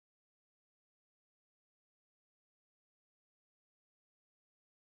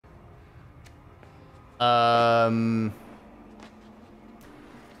I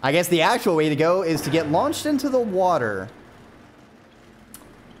guess the actual way to go is to get launched into the water.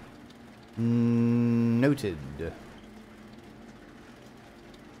 Noted.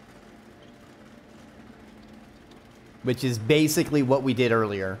 Which is basically what we did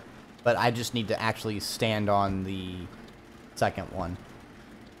earlier. But I just need to actually stand on the second one.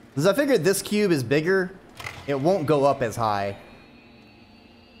 Because I figured this cube is bigger, it won't go up as high.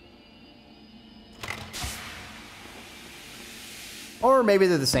 Or maybe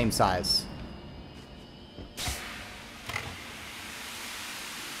they're the same size.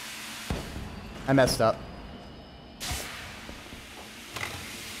 I messed up.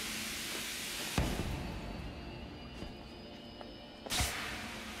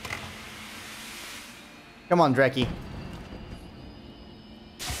 Come on, Dreki.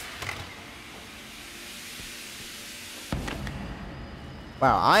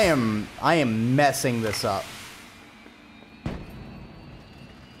 Wow, I am messing this up.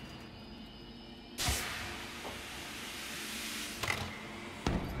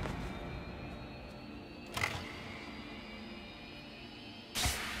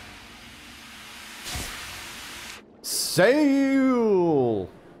 Sail!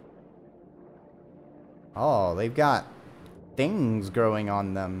 Oh, they've got things growing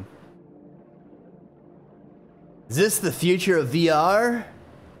on them. Is this the future of VR?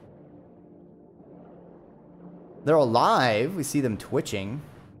 They're alive. We see them twitching.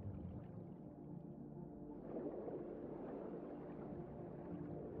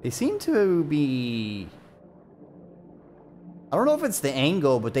 They seem to be... I don't know if it's the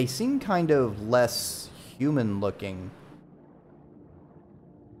angle, but they seem kind of less human looking.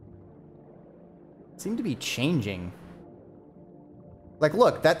 Seem to be changing. Like,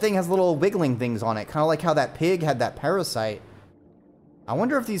 look, that thing has little wiggling things on it, kind of like how that pig had that parasite. I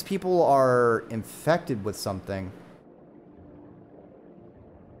wonder if these people are infected with something.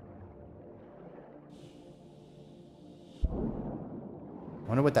 I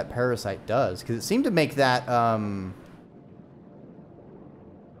wonder what that parasite does, because it seemed to make that,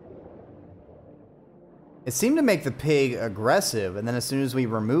 it seemed to make the pig aggressive, and then as soon as we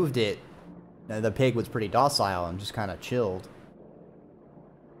removed it, the pig was pretty docile and just kind of chilled.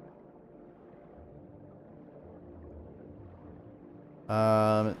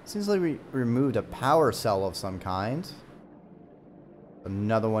 It seems like we removed a power cell of some kind.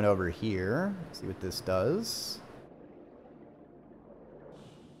 Another one over here. Let's see what this does.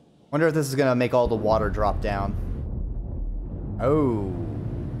 Wonder if this is gonna make all the water drop down. Oh.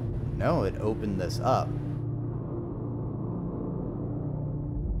 No, it opened this up.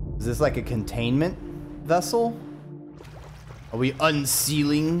 Is this like a containment vessel? Are we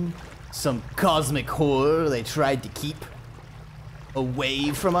unsealing some cosmic horror they tried to keep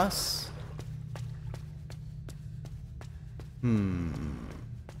away from us? We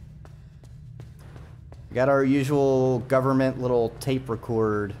got our usual government little tape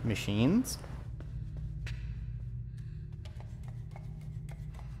record machines.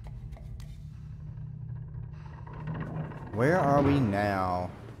 Where are we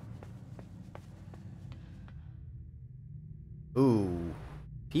now? Ooh,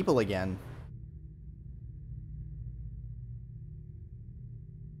 people again.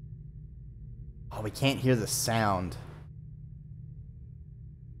 Oh, we can't hear the sound.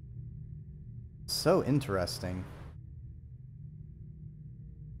 So interesting.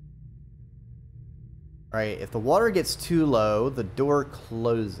 Alright, if the water gets too low, the door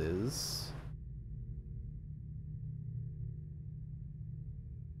closes.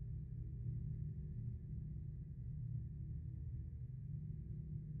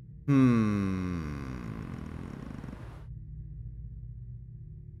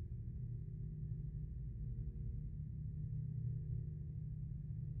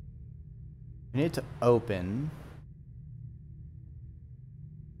 We need to open.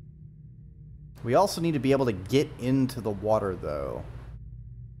 We also need to be able to get into the water, though.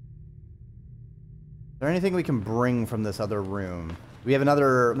 Is there anything we can bring from this other room? We have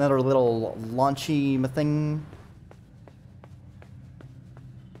another little launchy thing.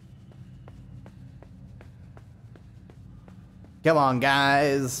 Come on,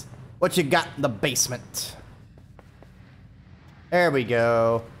 guys. What you got in the basement? There we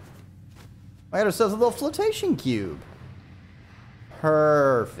go. I got ourselves a little flotation cube.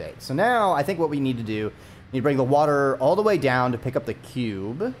 Perfect. So now I think what we need to do, we need to bring the water all the way down to pick up the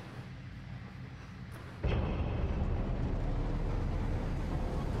cube.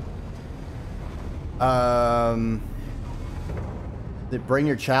 Did bring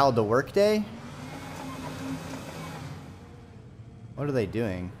your child to work day? What are they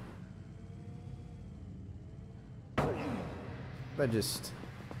doing? I just...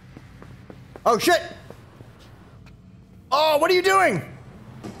 Oh, shit! Oh, what are you doing?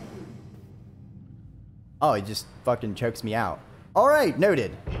 Oh, he just fucking chokes me out. Alright,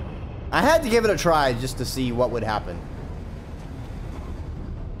 noted. I had to give it a try just to see what would happen.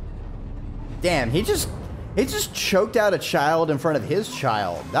 Damn, he just choked out a child in front of his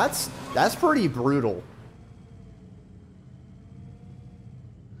child. That's pretty brutal.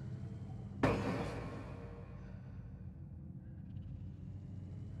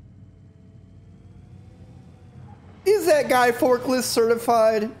 Is that guy forklift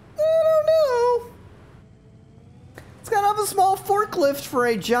certified? I don't know. It's gotta have a small forklift for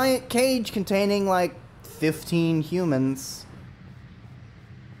a giant cage containing like 15 humans.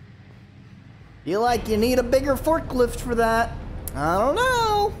 Feel like you need a bigger forklift for that. I don't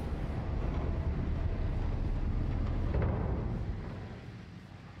know.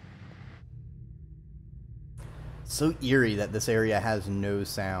 So eerie that this area has no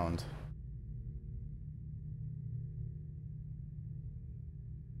sound.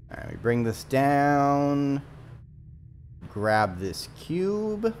 Alright, we bring this down. Grab this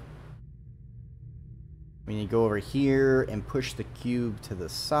cube. We need to go over here and push the cube to the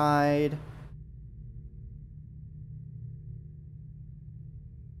side.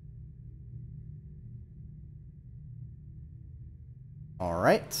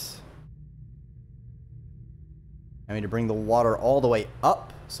 Alright. I need to bring the water all the way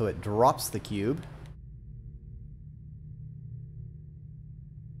up so it drops the cube.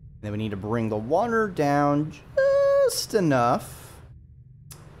 Then we need to bring the water down just enough.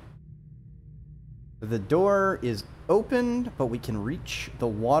 The door is open, but we can reach the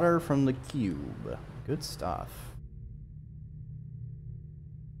water from the cube. Good stuff.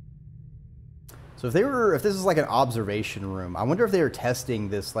 So if this is like an observation room, I wonder if they were testing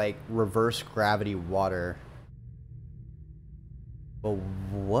this like reverse gravity water. But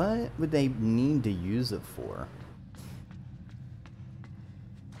what would they need to use it for?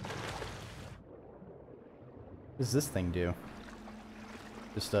 What does this thing do?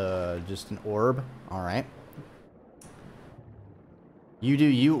 Just an orb? Alright. You do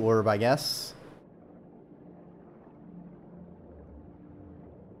you, orb, I guess.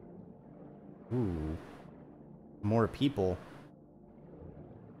 Ooh. More people.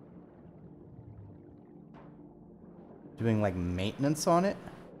 Doing like maintenance on it?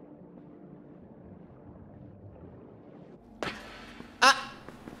 Ah!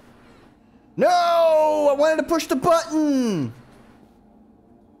 No! I wanted to push the button!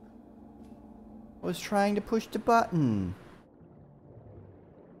 I was trying to push the button.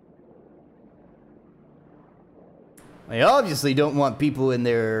 They obviously don't want people in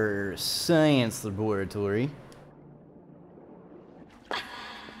their science laboratory.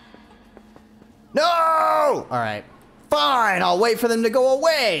 No! Alright. Fine, I'll wait for them to go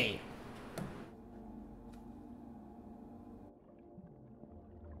away.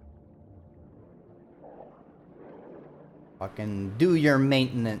 Fucking do your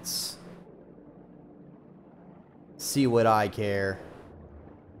maintenance. See what I care.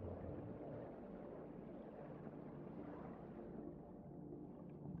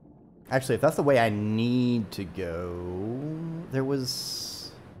 Actually, if that's the way I need to go, there was...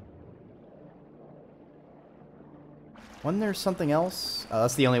 Wasn't there something else? Oh,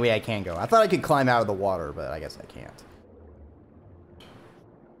 that's the only way I can go. I thought I could climb out of the water, but I guess I can't.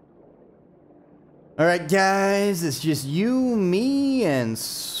 Alright, guys, it's just you, me, and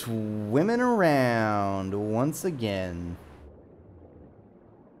swimming around once again.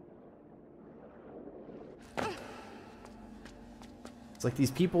 It's like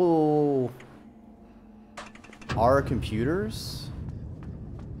these people are computers.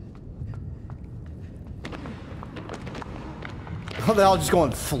 Oh, they're all just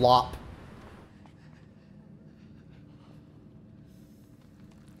going flop.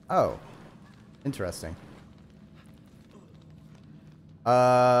 Oh. Interesting.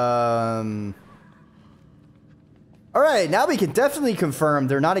 Alright, now we can definitely confirm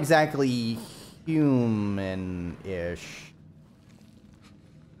they're not exactly human-ish.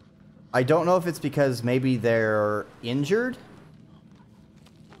 I don't know if it's because maybe they're injured.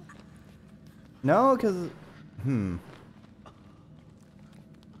 No, because...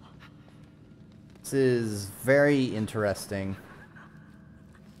 This is very interesting.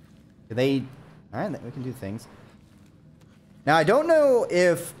 They... Alright, we can do things. Now, I don't know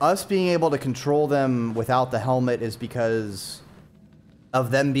if us being able to control them without the helmet is because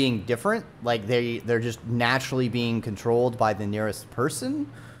of them being different. Like, they're just naturally being controlled by the nearest person.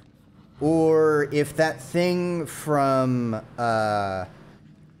 Or if that thing from,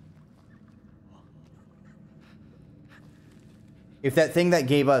 If that thing that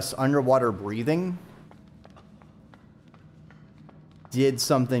gave us underwater breathing did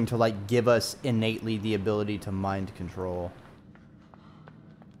something to, like, give us innately the ability to mind control.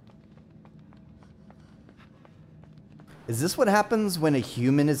 Is this what happens when a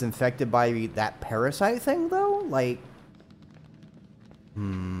human is infected by that parasite thing, though? Like...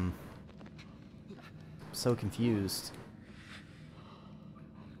 I'm so confused.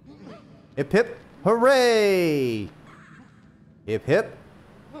 Hip hip, hooray! Hip hip,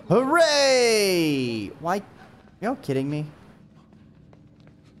 hooray! Why? You're kidding me?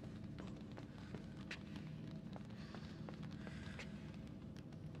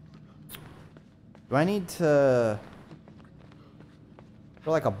 Do I need to... Is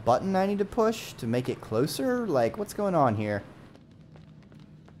there like a button I need to push to make it closer? Like, what's going on here?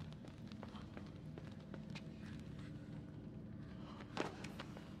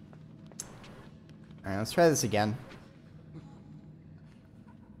 Alright, let's try this again.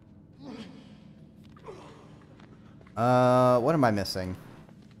 What am I missing?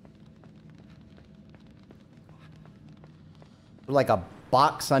 Like a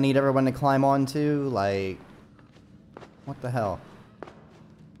box I need everyone to climb onto? Like... What the hell?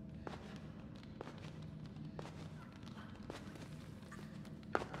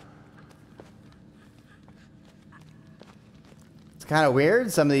 It's kind of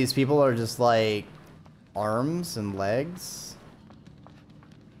weird. Some of these people are just like... arms and legs.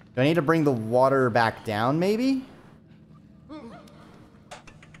 Do I need to bring the water back down, maybe?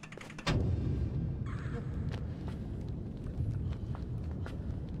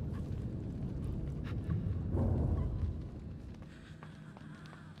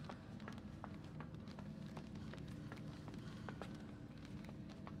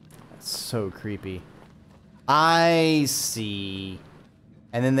 That's so creepy. I see.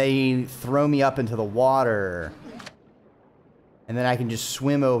 And then they throw me up into the water. And then I can just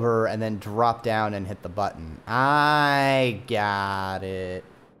swim over and then drop down and hit the button. I got it.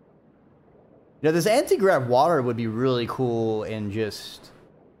 You know, this anti-grav water would be really cool in just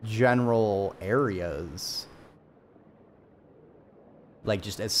general areas. Like,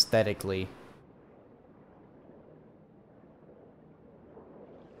 just aesthetically.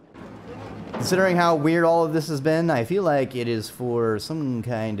 Considering how weird all of this has been, I feel like it is for some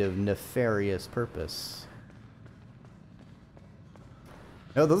kind of nefarious purpose.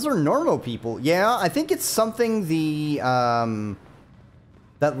 No, those are normal people. Yeah, I think it's something the,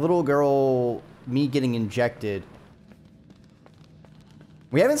 that little girl, me getting injected.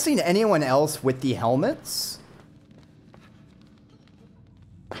 We haven't seen anyone else with the helmets.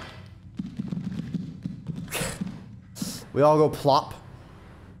 We all go plop.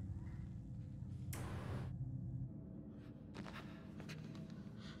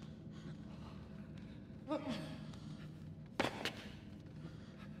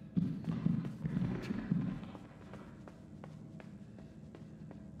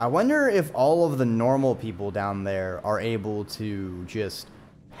 I wonder if all of the normal people down there are able to just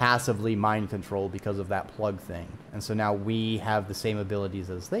passively mind control because of that plug thing. And so now we have the same abilities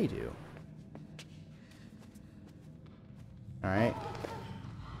as they do. Alright.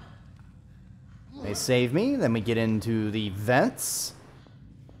 They save me, then we get into the vents.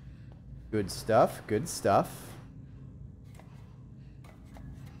 Good stuff, good stuff.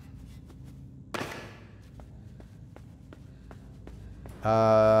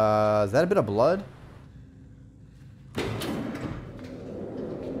 Is that a bit of blood?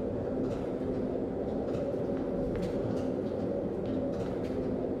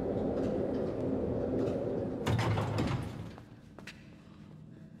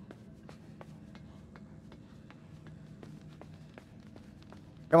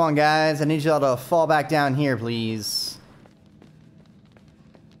 Come on, guys. I need y'all to fall back down here, please.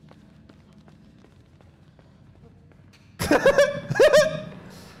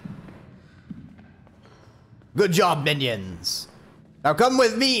 Good job, minions. Now come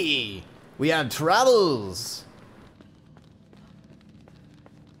with me. We have travels.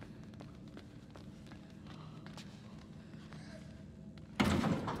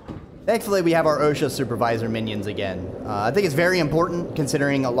 Thankfully, we have our OSHA supervisor minions again. I think it's very important,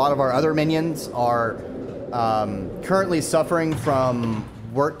 considering a lot of our other minions are currently suffering from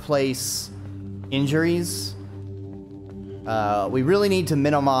workplace injuries. We really need to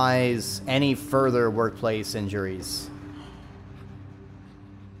minimize any further workplace injuries.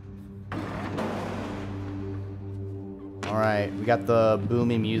 Alright, we got the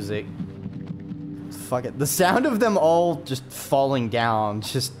booming music. Fuck it. The sound of them all just falling down,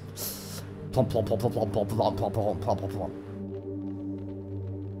 just plump, plump, plump, plump, plump, plump, plump, plump, plump, plump, plump, plump.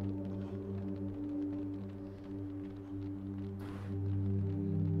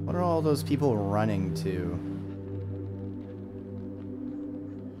 all those people running to?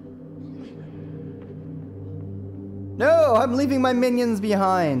 No, I'm leaving my minions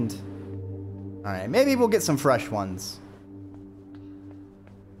behind. Alright, maybe we'll get some fresh ones.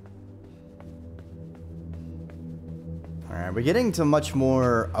 Alright, we're getting to much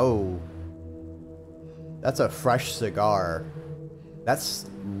more... Oh. That's a fresh cigar. That's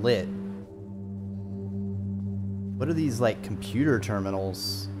lit. What are these, like, computer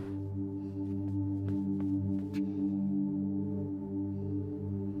terminals?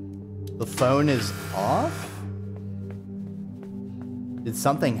 The phone is off? Did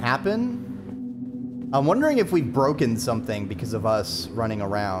something happen? I'm wondering if we've broken something because of us running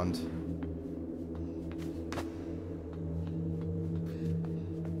around.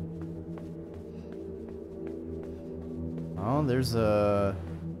 Oh, there's a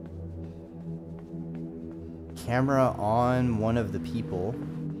camera on one of the people.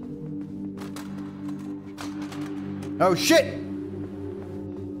 Oh, shit!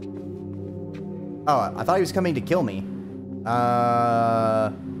 Oh, I thought he was coming to kill me.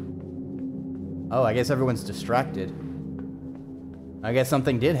 Oh, I guess everyone's distracted. I guess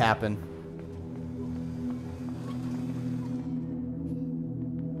something did happen.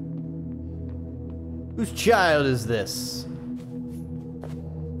 Whose child is this?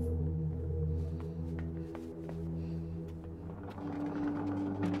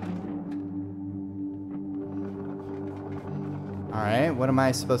 Alright, what am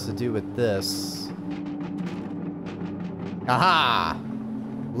I supposed to do with this? Aha!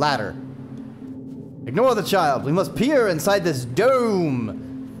 Ladder. Ignore the child. We must peer inside this dome.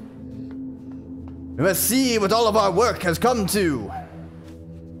 We must see what all of our work has come to.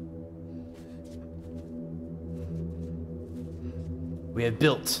 We have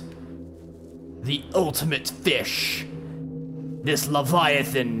built the ultimate fish. This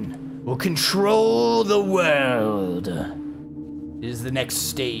Leviathan will control the world. It is the next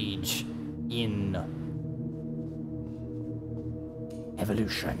stage in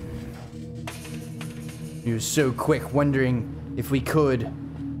evolution. We were so quick wondering if we could.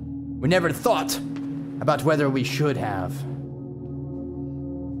 We never thought about whether we should have.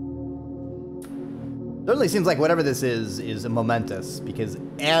 Certainly seems like whatever this is momentous because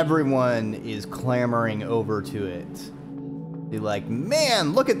everyone is clamoring over to it. Be like,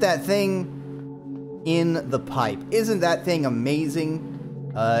 man, look at that thing in the pipe. Isn't that thing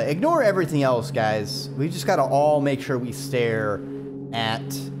amazing? Ignore everything else, guys. We just gotta all make sure we stare at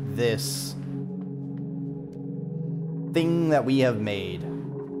this thing that we have made.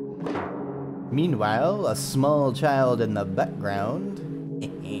 Meanwhile, a small child in the background.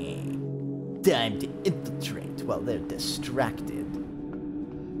 Time to infiltrate while they're distracted.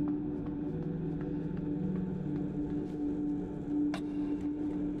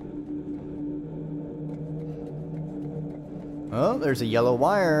 Oh, there's a yellow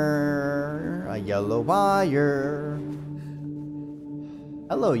wire. A yellow wire.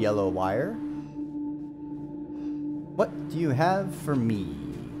 Hello, yellow wire. What do you have for me?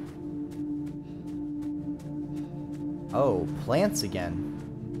 Oh, plants again.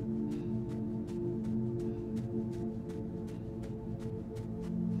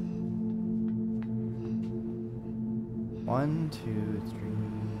 One, two, three.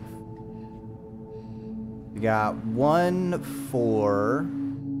 We got 1, 4,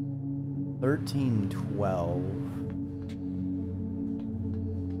 13, 12.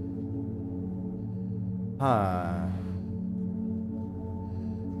 Huh.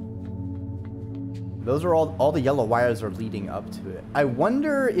 Those are all the yellow wires are leading up to it. I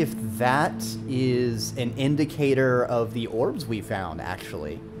wonder if that is an indicator of the orbs we found,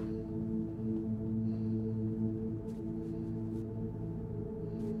 actually.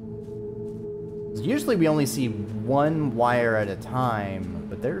 Usually we only see one wire at a time,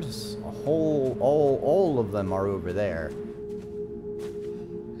 but there's a whole, all of them are over there.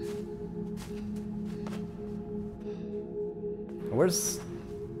 Where's...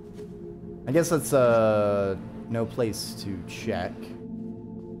 I guess that's, no place to check.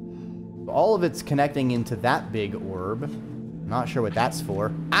 All of it's connecting into that big orb. I'm not sure what that's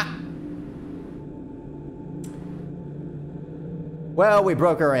for. Ah! Well, we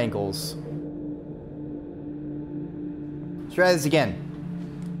broke our ankles. Let's try this again.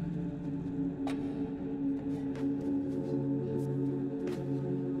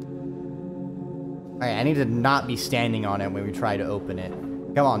 Alright, I need to not be standing on it when we try to open it.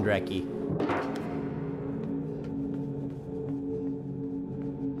 Come on, Dreki.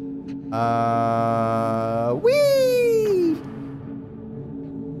 Whee!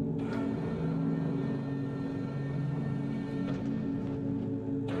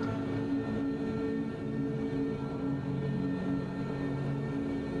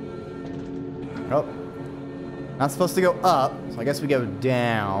 Oh. Not supposed to go up, so I guess we go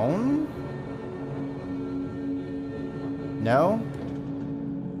down. No?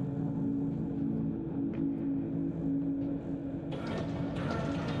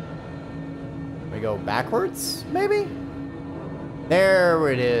 We go backwards, maybe? There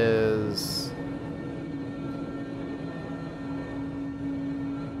it is.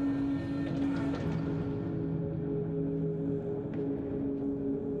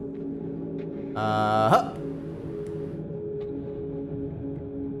 Huh.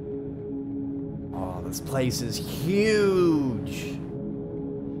 Oh, this place is huge.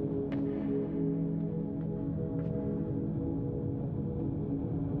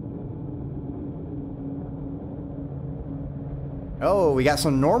 Oh, we got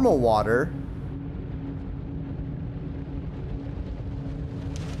some normal water.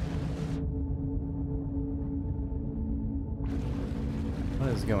 What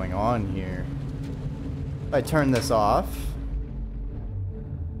is going on here? If I turn this off,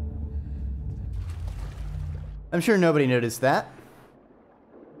 I'm sure nobody noticed that.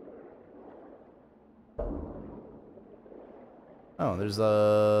 Oh, there's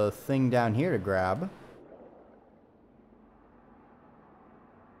a thing down here to grab.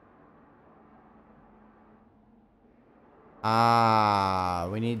 Ah,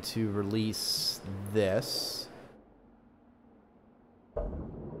 we need to release this.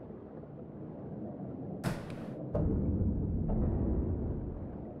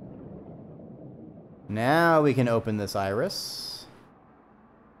 Now we can open this iris.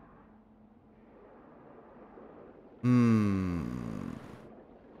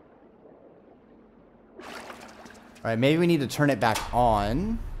 Alright, maybe we need to turn it back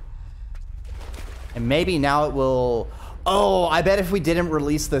on. And maybe now it will... Oh, I bet if we didn't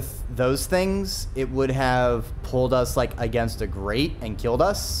release those things, it would have pulled us, like, against a grate and killed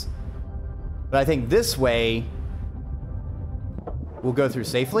us. But I think this way, we'll go through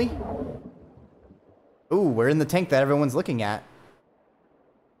safely. Ooh, we're in the tank that everyone's looking at.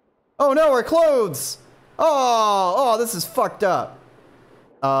 Oh no, our clothes! Oh, this is fucked up.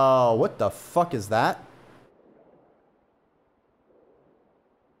 Oh, what the fuck is that?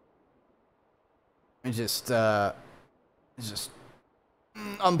 Just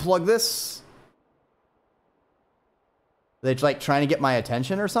unplug this. They're like trying to get my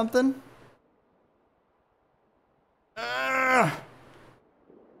attention or something.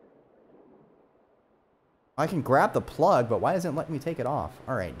 I can grab the plug, but why doesn't it let me take it off?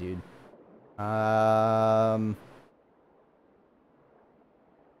 All right, dude. That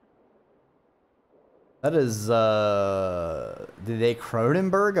is, did they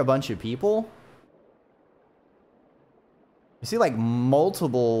Cronenberg a bunch of people? You see, like,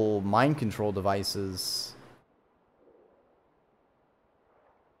 multiple mind control devices.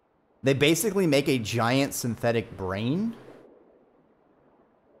 They basically make a giant synthetic brain.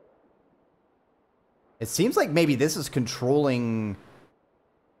 It seems like maybe this is controlling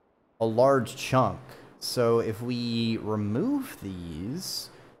a large chunk. So if we remove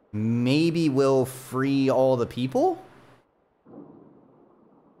these, maybe we'll free all the people?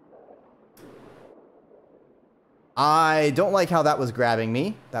 I don't like how that was grabbing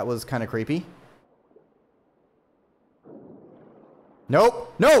me. That was kind of creepy.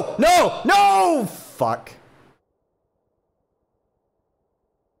 Nope. No! No! No! Fuck.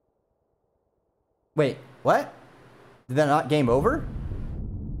 Wait, what? Did that not game over?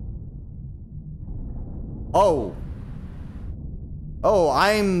 Oh. Oh,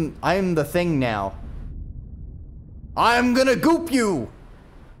 I'm the thing now. I'm gonna goop you!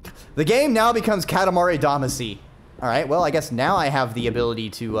 The game now becomes Katamari Damacy. Alright, well, I guess now I have the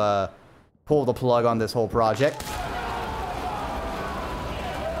ability to, pull the plug on this whole project.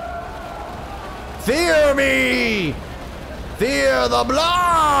 Fear me! Fear the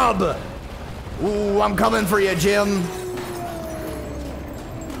blob! Ooh, I'm coming for you, Jim.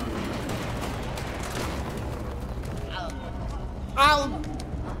 Ow!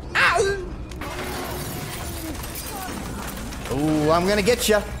 Ow! Ooh, I'm gonna get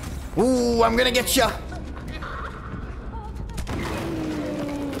you. Ooh, I'm gonna get you.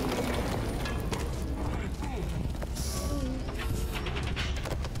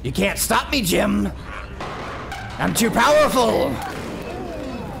 You can't stop me, Jim. I'm too powerful.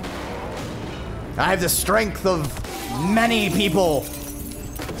 I have the strength of many people.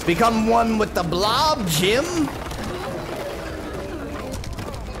 Become one with the blob, Jim.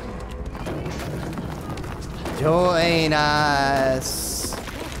 Join us.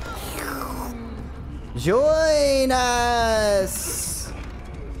 Join us.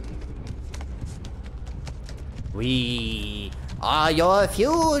 We are your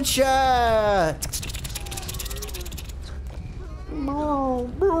future.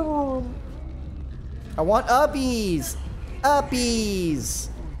 I want uppies. Uppies.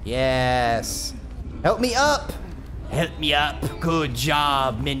 Yes. Help me up. Help me up. Good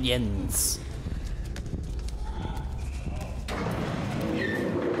job, minions.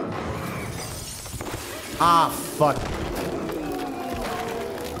 Ah, fuck.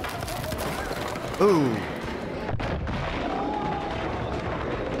 Ooh.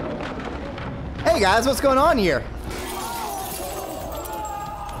 Hey guys, what's going on here?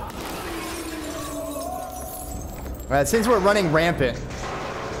 Alright, since we're running rampant.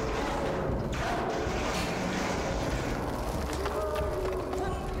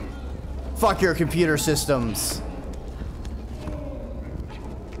 Fuck your computer systems.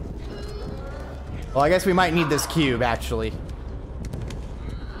 Well, I guess we might need this cube, actually.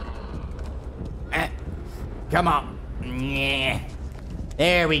 Come on. Yeah.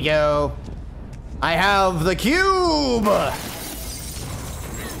 There we go. I have the cube!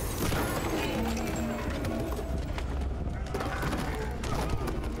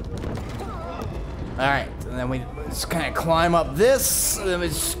 Alright, and then we just kind of climb up this, and then we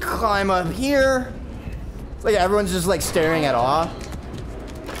just climb up here. It's like everyone's just like staring at awe.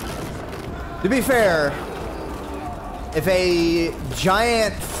 To be fair, if a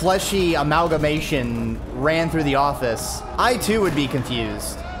giant fleshy amalgamation ran through the office, I too would be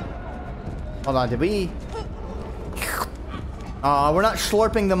confused. Hold on, did we? We're not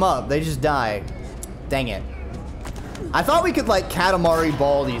slurping them up, they just die. Dang it. I thought we could like Katamari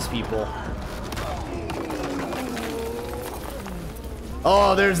ball these people.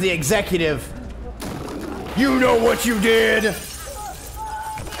 Oh, there's the executive. You know what you did.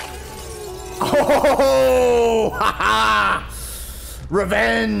 Oh, ha ha!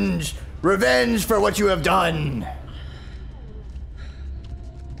 Revenge! Revenge for what you have done!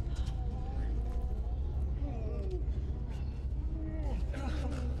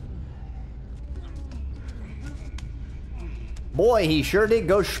 Boy, he sure did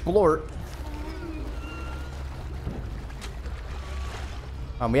go splort.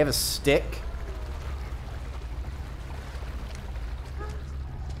 We have a stick.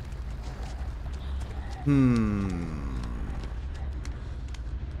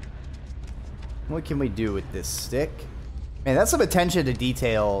 What can we do with this stick? Man, that's some attention to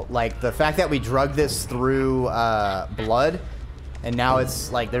detail. Like, the fact that we drug this through blood, and now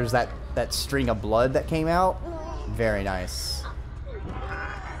it's like there's that string of blood that came out. Very nice.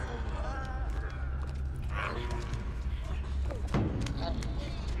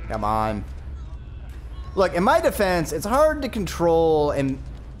 Come on. Look, in my defense, it's hard to control and,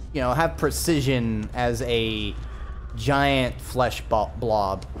 you know, have precision as a giant flesh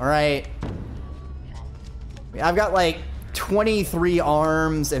blob, all right? I've got like 23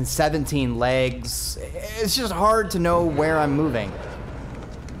 arms and 17 legs. It's just hard to know where I'm moving.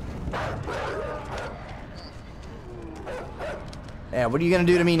 Yeah, what are you gonna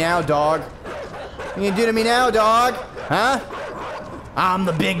do to me now, dog? What are you gonna do to me now, dog? Huh? I'm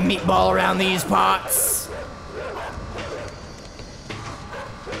the big meatball around these parts.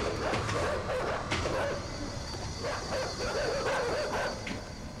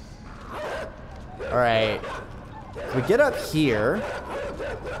 All right. We get up here.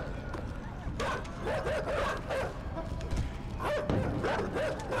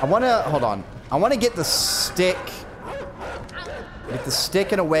 Hold on. I wanna get the stick. Get the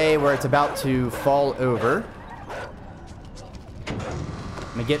stick in a way where it's about to fall over.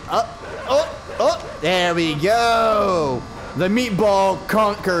 Let me get up. Oh, there we go. The meatball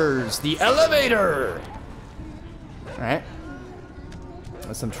conquers the elevator. All right.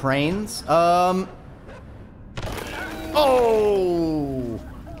 With some trains. Oh.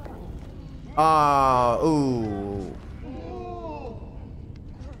 Ooh.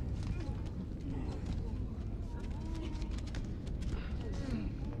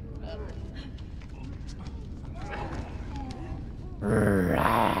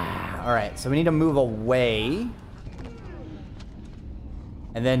 Alright, so we need to move away.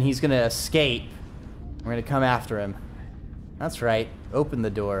 And then he's gonna escape. We're gonna come after him. That's right. Open the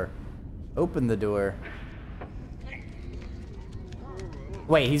door. Open the door.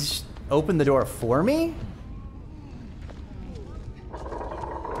 Wait, he's opened the door for me?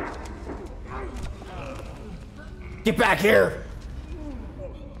 Get back here!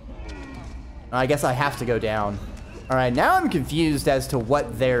 I guess I have to go down. Alright, now I'm confused as to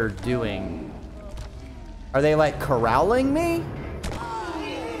what they're doing. Are they like corralling me?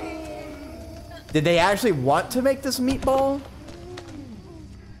 Did they actually want to make this meatball?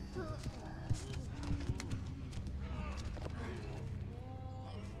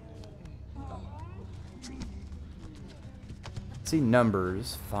 See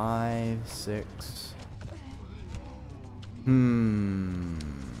numbers. 5, 6.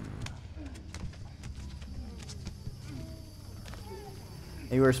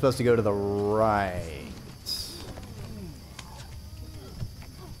 Maybe we're supposed to go to the right.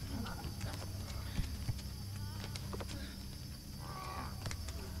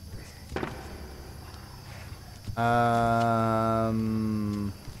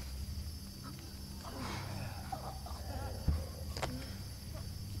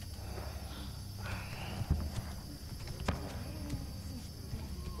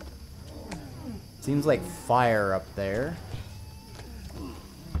 Seems like fire up there.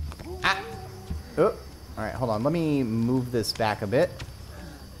 Ah! Oh! Alright, hold on. Let me move this back a bit.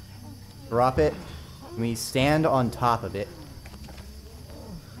 Drop it. Let me stand on top of it.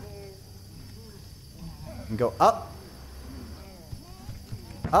 And go up.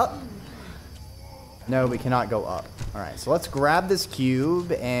 Up. No, we cannot go up. Alright, so let's grab this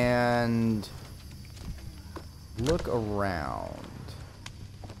cube and look around.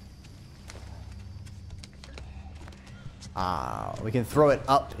 Ah, we can throw it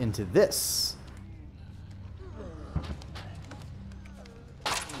up into this.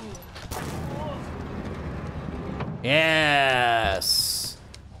 Yes!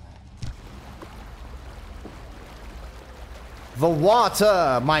 The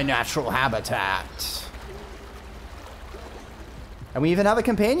water, my natural habitat. And we even have a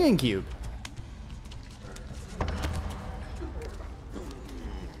companion cube.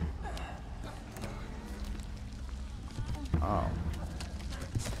 Oh.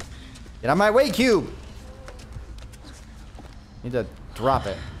 Get out of my way, cube! Need to drop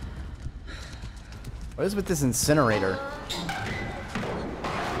it. What is with this incinerator?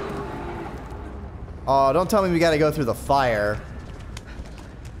 Oh, don't tell me we gotta go through the fire.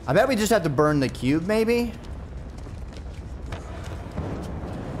 I bet we just have to burn the cube, maybe?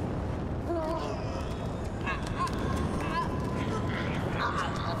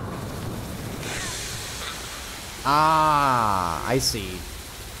 Ah, I see.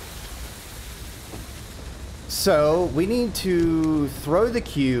 So, we need to throw the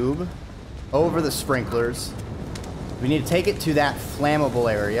cube over the sprinklers. We need to take it to that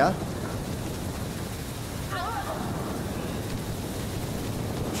flammable area.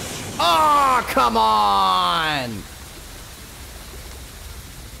 Oh, come on!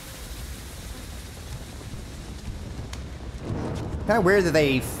 Kind of weird that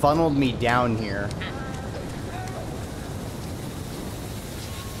they funneled me down here.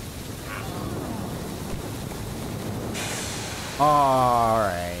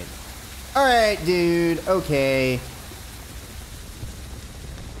 Alright. Alright, dude. Okay.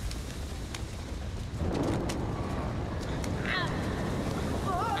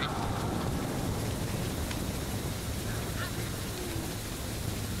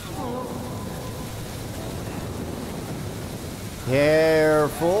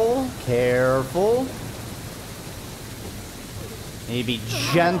 Careful. Careful. Maybe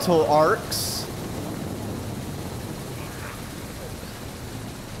gentle arcs.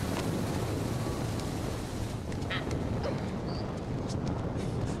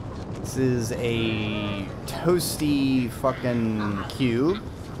 This is a toasty fucking cube.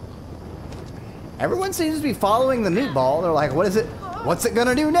 Everyone seems to be following the meatball. They're like, what is it? What's it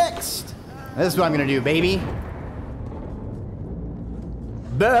gonna do next? This is what I'm gonna do, baby.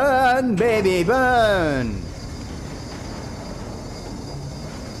 Burn, baby, burn.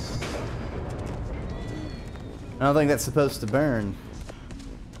 I don't think that's supposed to burn.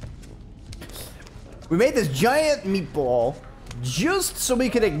 We made this giant meatball just so we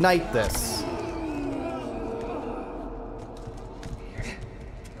could ignite this.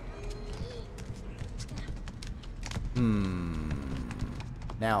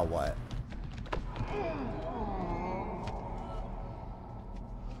 Now what?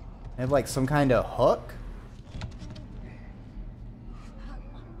 They have like some kind of hook?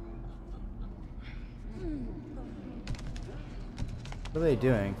 What are they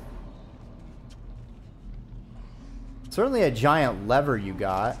doing? Certainly a giant lever you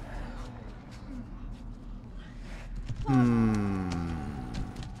got. I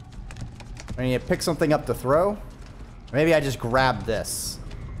need to pick something up to throw. Maybe I just grab this.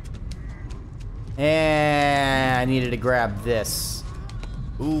 And I needed to grab this.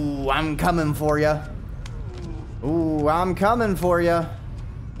 Ooh, I'm coming for ya. Ooh, I'm coming for ya.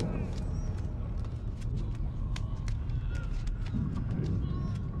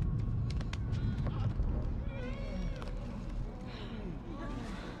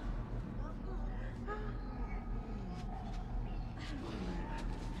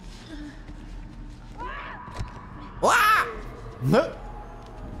 Wah! Can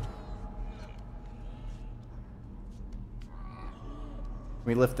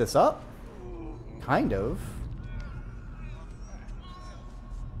we lift this up? Kind of.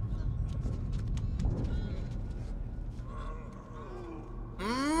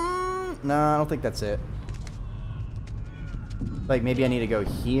 No, I don't think that's it. Like, maybe I need to go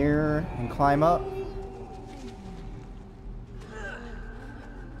here and climb up.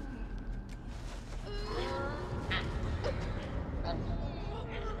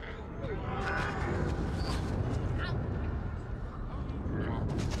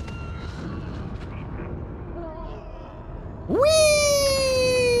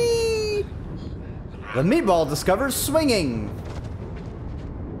 Whee! The meatball discovers swinging.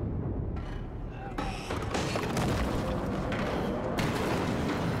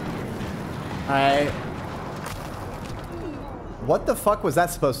 Alright. What the fuck was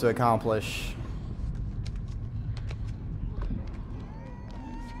that supposed to accomplish?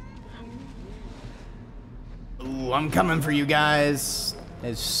 Ooh, I'm coming for you guys.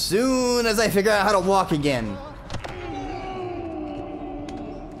 As soon as I figure out how to walk again.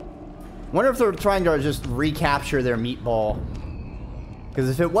 Wonder if they're trying to just recapture their meatball. Because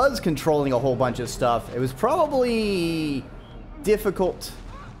if it was controlling a whole bunch of stuff, it was probably difficult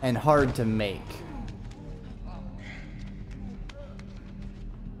and hard to make.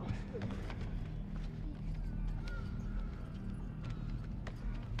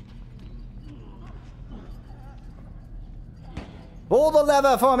 Pull the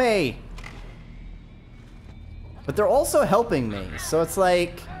lever for me! But they're also helping me, so it's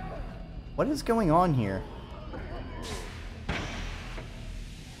like, what is going on here?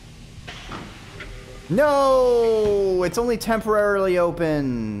 No! It's only temporarily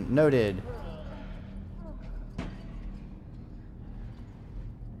open. Noted.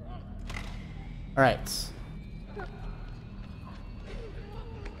 Alright.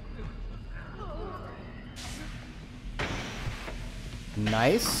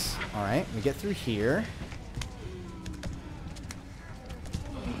 Nice. Alright, we get through here.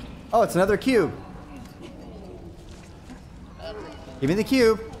 Oh, it's another cube. Give me the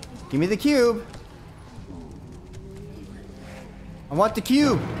cube. Give me the cube. I want the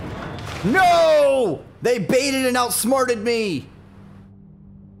cube. No! They baited and outsmarted me.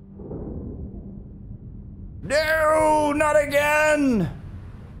 No, not again.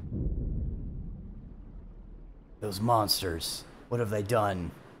 Those monsters. What have they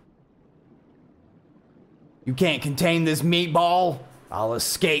done? You can't contain this meatball. I'll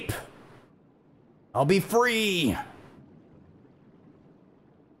escape. I'll be free.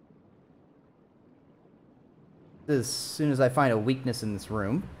 As soon as I find a weakness in this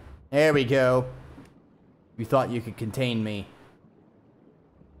room. There we go. You thought you could contain me.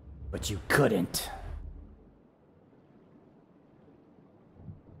 But you couldn't.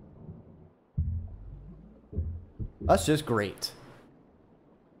 That's just great.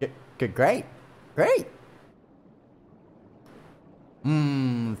 Good, great. Great.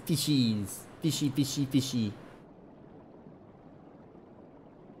 Mmm, fishies. Fishy, fishy, fishy.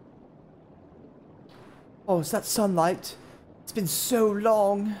 Oh, is that sunlight? It's been so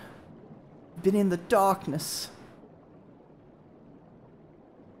long. Been in the darkness.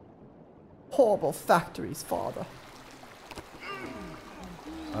 Horrible factories, father.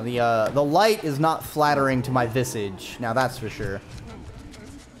 Well, the light is not flattering to my visage. Now that's for sure.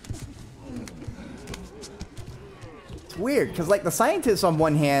 It's weird, because like the scientists on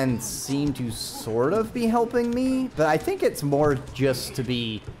one hand seem to sort of be helping me, but I think it's more just to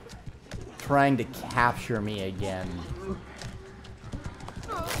be trying to capture me again.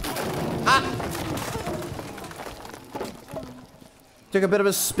 Ah! Took a bit of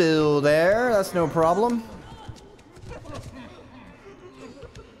a spill there. That's no problem.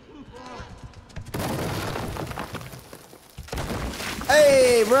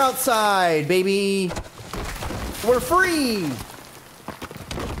 Hey, we're outside, baby. We're free.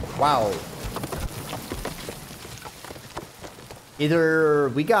 Wow. Either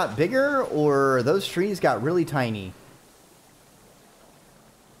we got bigger or those trees got really tiny.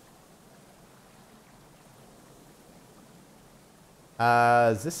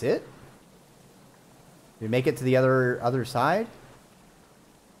 Is this it? Did we make it to the other side?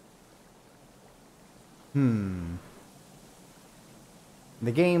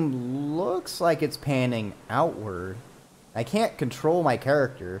 The game looks like it's panning outward. I can't control my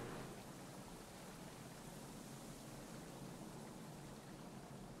character.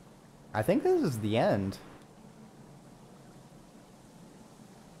 I think this is the end.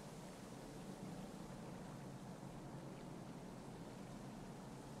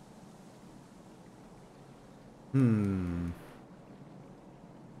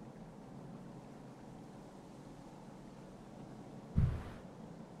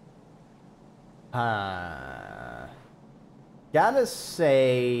 Gotta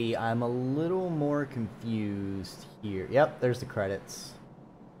say, I'm a little more confused here. Yep, there's the credits.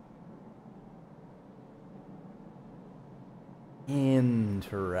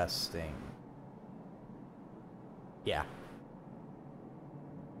 Interesting. Yeah.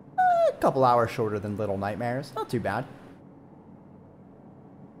 A couple hours shorter than Little Nightmares. Not too bad.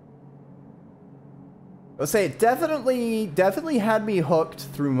 I'll say it definitely had me hooked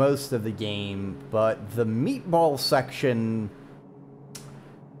through most of the game, but the Meatball section,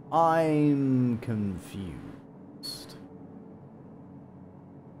 I'm confused.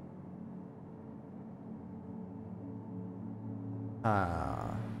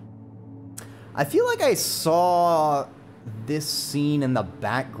 I feel like I saw this scene in the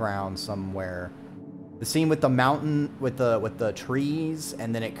background somewhere. The scene with the mountain, with the trees,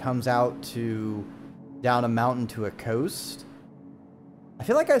 and then it comes out to down a mountain to a coast. I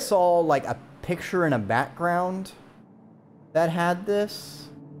feel like I saw like a picture in a background that had this.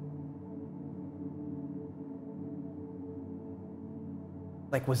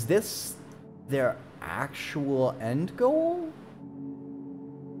 Like, was this their actual end goal?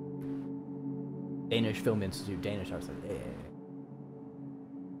 Danish Film Institute, Danish Arts. Yeah.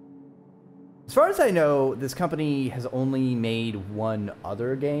 As far as I know, this company has only made one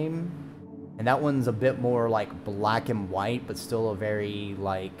other game, and that one's a bit more like black and white, but still a very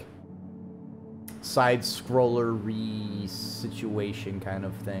like side-scroller-y situation kind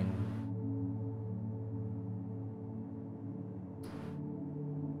of thing.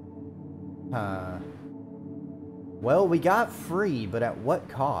 Well, we got free, but at what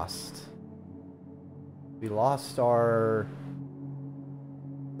cost? We lost our...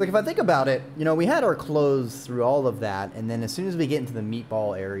 Like, if I think about it, you know, we had our clothes through all of that, and then as soon as we get into the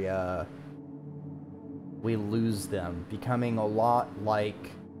Meatball area, we lose them, becoming a lot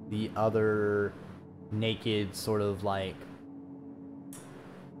like the other naked, sort of like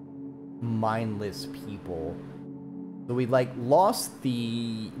mindless people. So we like lost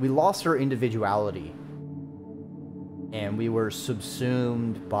our individuality, and we were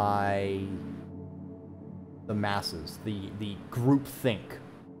subsumed by the masses, the group think,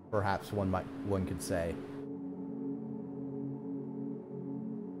 perhaps one could say.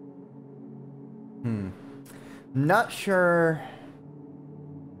 Not sure.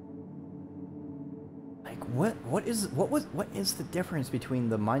 Like, what is the difference between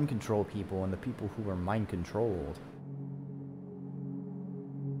the mind control people and the people who are mind controlled?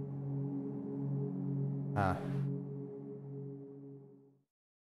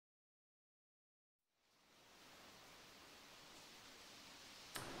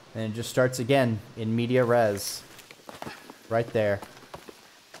 And it just starts again in media res. Right there.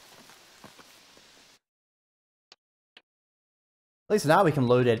 At least now we can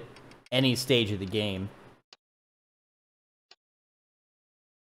load at any stage of the game.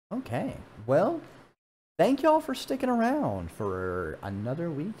 Okay, well, thank y'all for sticking around for another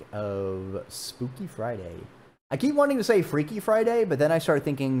week of Spooky Friday. I keep wanting to say Freaky Friday, but then I start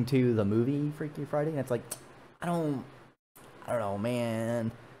thinking to the movie Freaky Friday, and it's like, I don't know,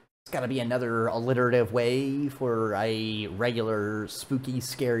 man. It's gotta be another alliterative way for a regular, spooky,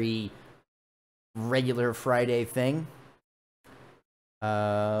 scary, regular Friday thing.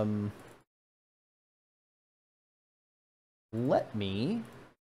 Let me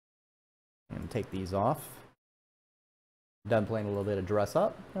take these off. Done playing a little bit of dress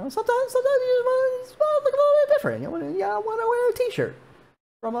up. You know, sometimes you just want to look a little bit different. You want to wear a t-shirt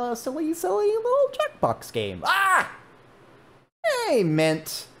from a silly little Jackbox game. Ah! Hey,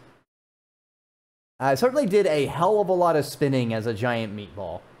 Mint. I certainly did a hell of a lot of spinning as a giant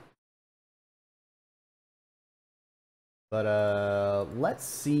meatball. But, let's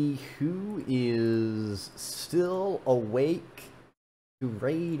see who is still awake to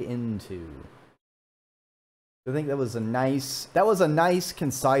raid into. I think that was a nice,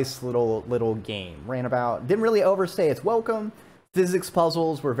 concise little game. Ran about, didn't really overstay its welcome. Physics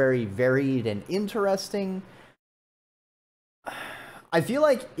puzzles were very varied and interesting. I feel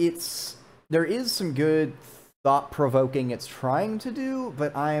like there is some good thought-provoking it's trying to do,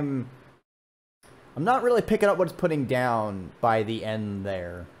 but I'm not really picking up what it's putting down by the end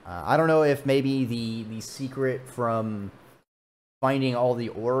there. I don't know if maybe the secret from finding all the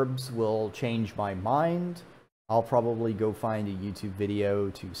orbs will change my mind. I'll probably go find a YouTube video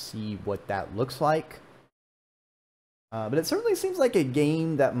to see what that looks like. But it certainly seems like a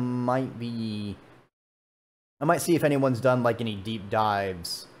game that might be... I might see if anyone's done like any deep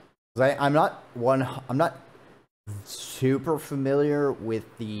dives. 'Cause I'm not super familiar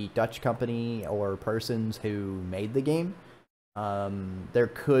with the Dutch company or persons who made the game.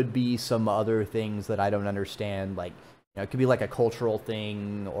 There could be some other things that I don't understand, like, you know, it could be like a cultural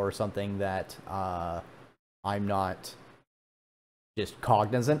thing or something that I'm not just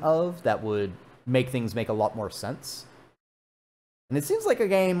cognizant of that would make things make a lot more sense. And it seems like a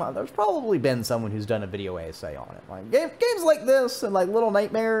game, there's probably been someone who's done a video essay on it. Like, games like this and like Little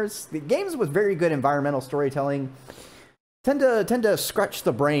Nightmares, the games with very good environmental storytelling tend to scratch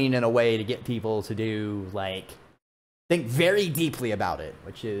the brain in a way to get people to do, like, think very deeply about it,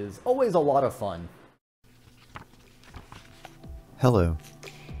 which is always a lot of fun. Hello,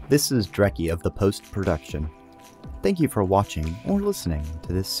 this is Dreki of the Post-Production. Thank you for watching or listening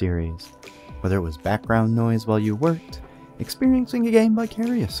to this series, whether it was background noise while you worked, experiencing a game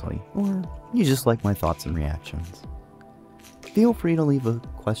vicariously, or you just like my thoughts and reactions. Feel free to leave a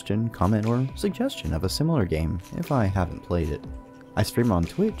question, comment, or suggestion of a similar game if I haven't played it. I stream on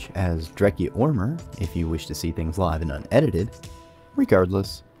Twitch as Dreki Ormer if you wish to see things live and unedited.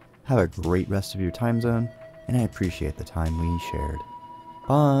 Regardless, have a great rest of your time zone, and I appreciate the time we shared.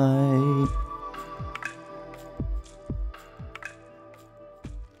 Bye!